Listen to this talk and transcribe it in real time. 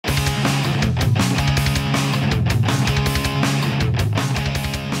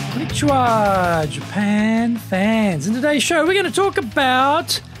Konnichiwa, Japan fans. In today's show, we're going to talk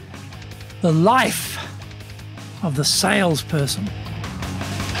about the life of the salesperson.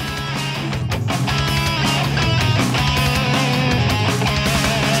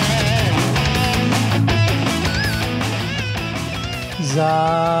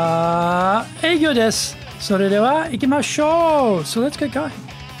 Eigo desu. それでは行きましょう. So let's get going.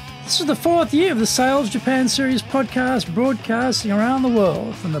 This is the 4th year of the Sales Japan Series podcast, broadcasting around the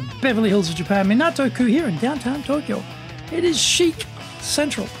world from the Beverly Hills of Japan, Minato-ku here in downtown Tokyo. It is chic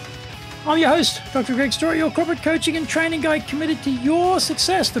central. I'm your host, Dr. Greg Story, your corporate coaching and training guide committed to your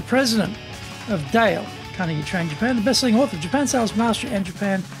success, the president of Dale Carnegie Training Japan, the best-selling author of Japan Sales Mastery and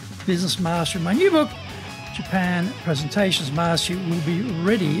Japan Business Mastery. My new book, Japan Presentations Mastery, will be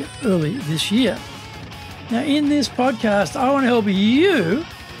ready early this year. Now, in this podcast, I want to help you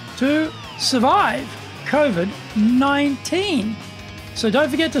to survive COVID-19. So don't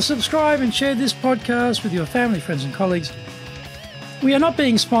forget to subscribe and share this podcast with your family, friends, and colleagues. We are not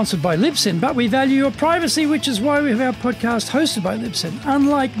being sponsored by Libsyn, but we value your privacy, which is why we have our podcast hosted by Libsyn.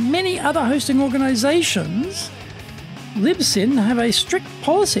 Unlike many other hosting organizations, Libsyn have a strict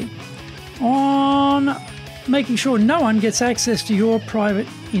policy on making sure no one gets access to your private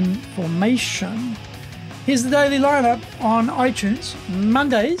information. Here's the daily lineup on iTunes.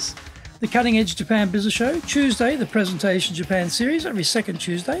 Mondays, the Cutting Edge Japan Business Show. Tuesday, the Presentation Japan Series, every second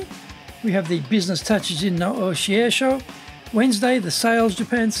Tuesday. We have the Business Tatsujin no Oshie Show. Wednesday, the Sales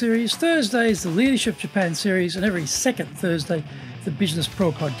Japan Series. Thursdays, the Leadership Japan Series. And every second Thursday, the Business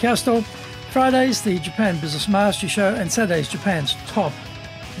Pro Podcasto. Fridays, the Japan Business Mastery Show. And Saturdays, Japan's top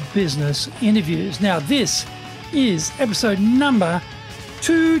business interviews. Now, this is episode number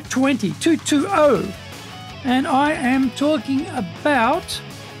 220. And I am talking about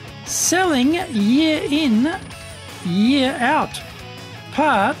selling year in, year out,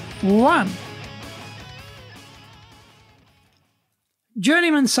 part 1.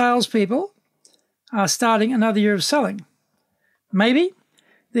 Journeymen salespeople are starting another year of selling. Maybe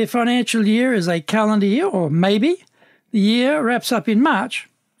their financial year is a calendar year, or maybe the year wraps up in March.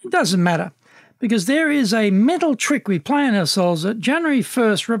 It doesn't matter, because there is a mental trick we play on ourselves that January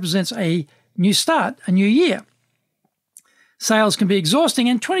 1st represents a new start, a new year. Sales can be exhausting,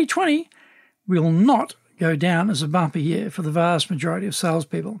 and 2020 will not go down as a bumper year for the vast majority of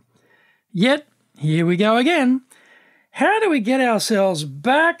salespeople. Yet, here we go again. How do we get ourselves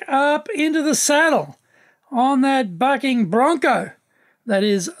back up into the saddle on that bucking bronco that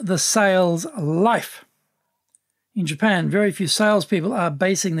is the sales life? In Japan, very few salespeople are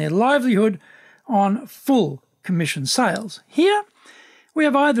basing their livelihood on full commission sales. Here, we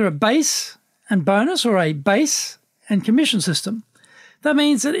have either a base and bonus or a base and commission system. That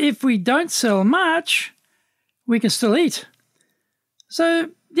means that if we don't sell much, we can still eat.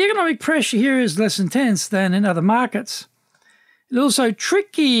 So the economic pressure here is less intense than in other markets. It's also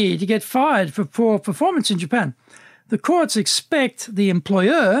tricky to get fired for poor performance in Japan. The courts expect the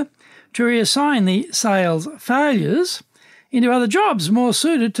employer to reassign the sales failures into other jobs more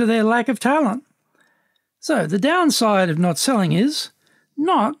suited to their lack of talent. So the downside of not selling is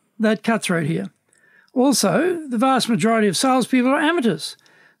not that cutthroat here. Also, the vast majority of salespeople are amateurs,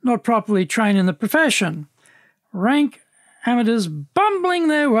 not properly trained in the profession. Rank amateurs bumbling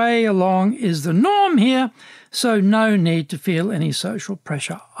their way along is the norm here, so no need to feel any social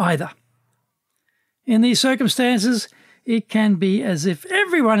pressure either. In these circumstances, it can be as if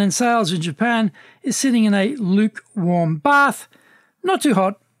everyone in sales in Japan is sitting in a lukewarm bath, not too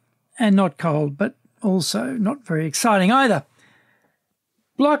hot and not cold, but also not very exciting either.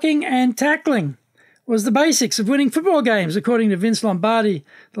 Blocking and tackling was the basics of winning football games, according to Vince Lombardi,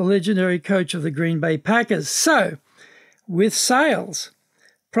 the legendary coach of the Green Bay Packers. So, with sales,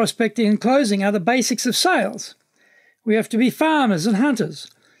 prospecting and closing are the basics of sales. We have to be farmers and hunters,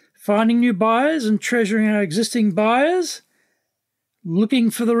 finding new buyers and treasuring our existing buyers,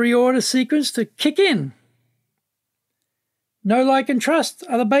 looking for the reorder sequence to kick in. Know, like, and trust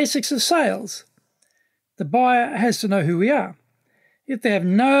are the basics of sales. The buyer has to know who we are. If they have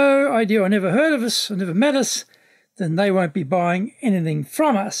no idea or never heard of us or never met us, then they won't be buying anything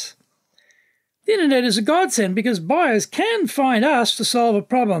from us. The internet is a godsend because buyers can find us to solve a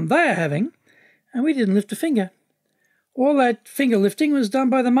problem they are having, and we didn't lift a finger. All that finger lifting was done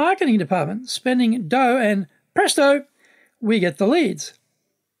by the marketing department, spending dough, and presto, we get the leads.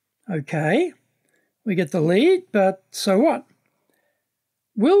 Okay, we get the lead, but so what?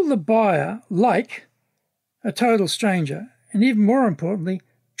 Will the buyer like a total stranger, and even more importantly,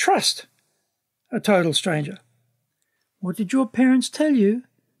 trust a total stranger? What did your parents tell you?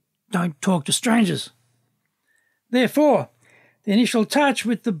 Don't talk to strangers. Therefore, The initial touch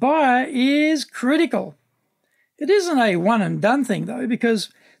with the buyer is critical. It isn't a one-and-done thing, though, because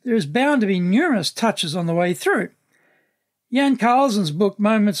there is bound to be numerous touches on the way through. Jan Carlsen's book,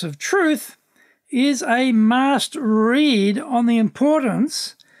 Moments of Truth, is a must-read on the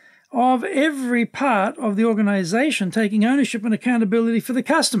importance of every part of the organisation taking ownership and accountability for the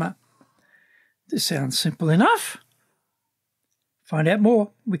customer. This sounds simple enough. Find out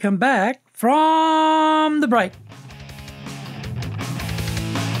more when we come back from the break.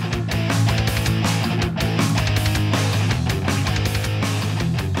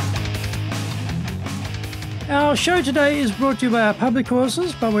 Our show today is brought to you by our public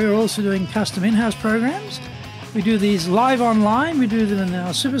courses, but we're also doing custom in-house programs. We do these live online. We do them in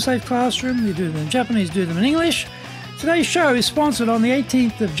our Super Safe classroom. We do them in Japanese, do them in English. Today's show is sponsored on the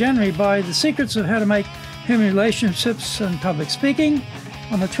 18th of January by The Secrets of How to Make Human Relationships and Public Speaking.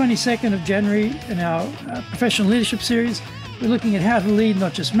 On the 22nd of January in our Professional Leadership Series, we're looking at how to lead,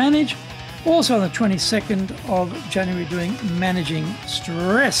 not just manage. Also on the 22nd of January, doing Managing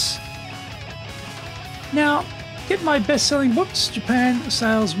Stress. Now, get my best-selling books, Japan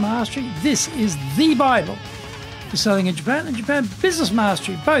Sales Mastery. This is the Bible for selling in Japan, and Japan Business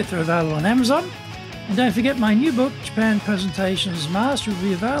Mastery. Both are available on Amazon. And don't forget my new book, Japan Presentations Mastery, will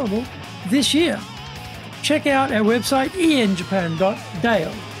be available this year. Check out our website,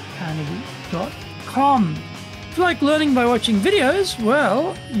 enjapan.dalecarnegie.com. If you like learning by watching videos,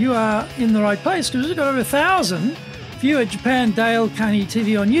 well, you are in the right place, because we've got over 1,000 view at Japan Dale Carnegie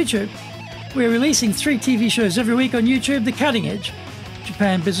TV on YouTube. We're releasing 3 TV shows every week on YouTube. The Cutting Edge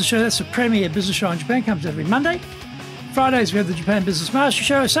Japan Business Show, that's the premier business show in Japan, comes every Monday. Fridays we have the Japan Business Mastery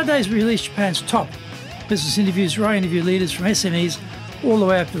Show. Sundays we release Japan's top business interviews, where I interview leaders from SMEs all the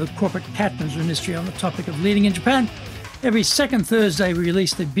way up to the corporate captains of industry on the topic of leading in Japan. Every second Thursday we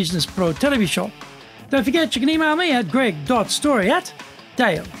release the Business Pro Television Show. Don't forget, you can email me at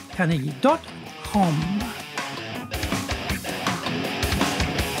greg.story@dalecarnegie.com.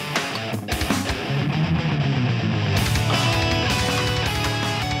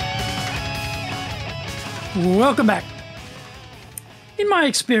 Welcome back. In my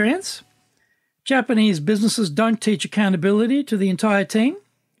experience, Japanese businesses don't teach accountability to the entire team.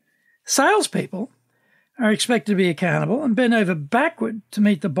 Salespeople are expected to be accountable and bend over backward to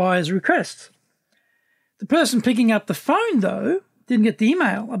meet the buyer's requests. The person picking up the phone, though, didn't get the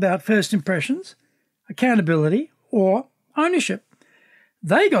email about first impressions, accountability, or ownership.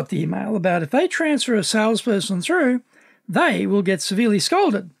 They got the email about if they transfer a salesperson through, they will get severely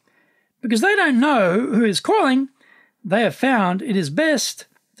scolded. Because they don't know who is calling, they have found it is best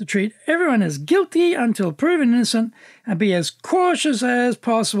to treat everyone as guilty until proven innocent and be as cautious as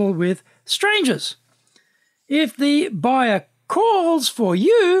possible with strangers. If the buyer calls for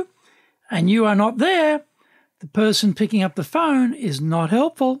you and you are not there, the person picking up the phone is not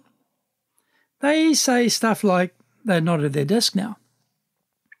helpful. They say stuff like they're not at their desk now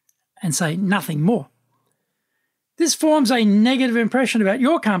and say nothing more. This forms a negative impression about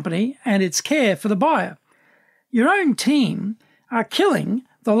your company and its care for the buyer. Your own team are killing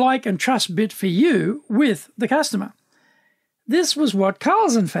the like and trust bit for you with the customer. This was what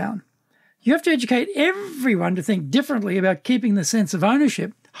Carlsen found. You have to educate everyone to think differently about keeping the sense of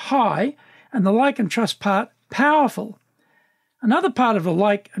ownership high and the like and trust part powerful. Another part of the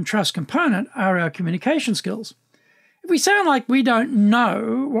like and trust component are our communication skills. If we sound like we don't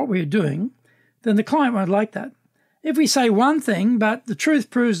know what we're doing, then the client won't like that. If we say one thing, but the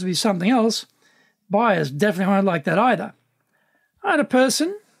truth proves to be something else, buyers definitely won't like that either. I had a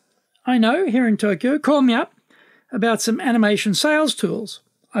person I know here in Tokyo call me up about some animation sales tools.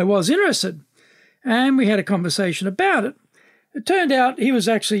 I was interested, and we had a conversation about it. It turned out he was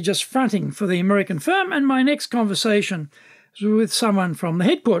actually just fronting for the American firm, and my next conversation was with someone from the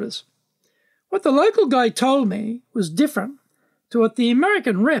headquarters. What the local guy told me was different to what the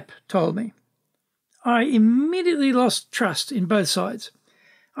American rep told me. I immediately lost trust in both sides.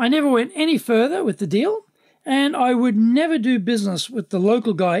 I never went any further with the deal, and I would never do business with the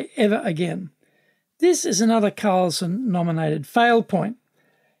local guy ever again. This is another Carlsen-nominated fail point.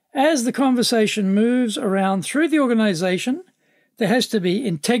 As the conversation moves around through the organization, there has to be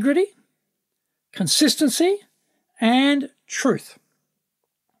integrity, consistency, and truth.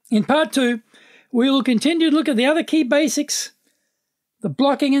 In part 2, we will continue to look at the other key basics, the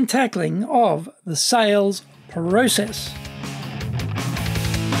blocking and tackling of the sales process.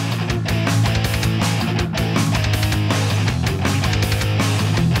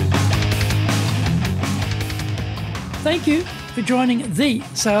 Thank you for joining the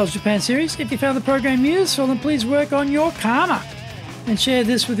Sales Japan series. If you found the program useful, then please work on your karma and share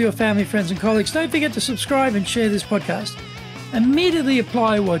this with your family, friends, and colleagues. Don't forget to subscribe and share this podcast. Immediately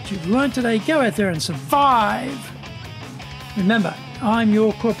apply what you've learned today. Go out there and survive. Remember, I'm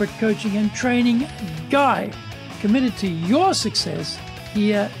your corporate coaching and training guy, committed to your success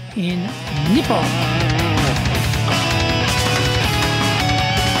here in Nippon.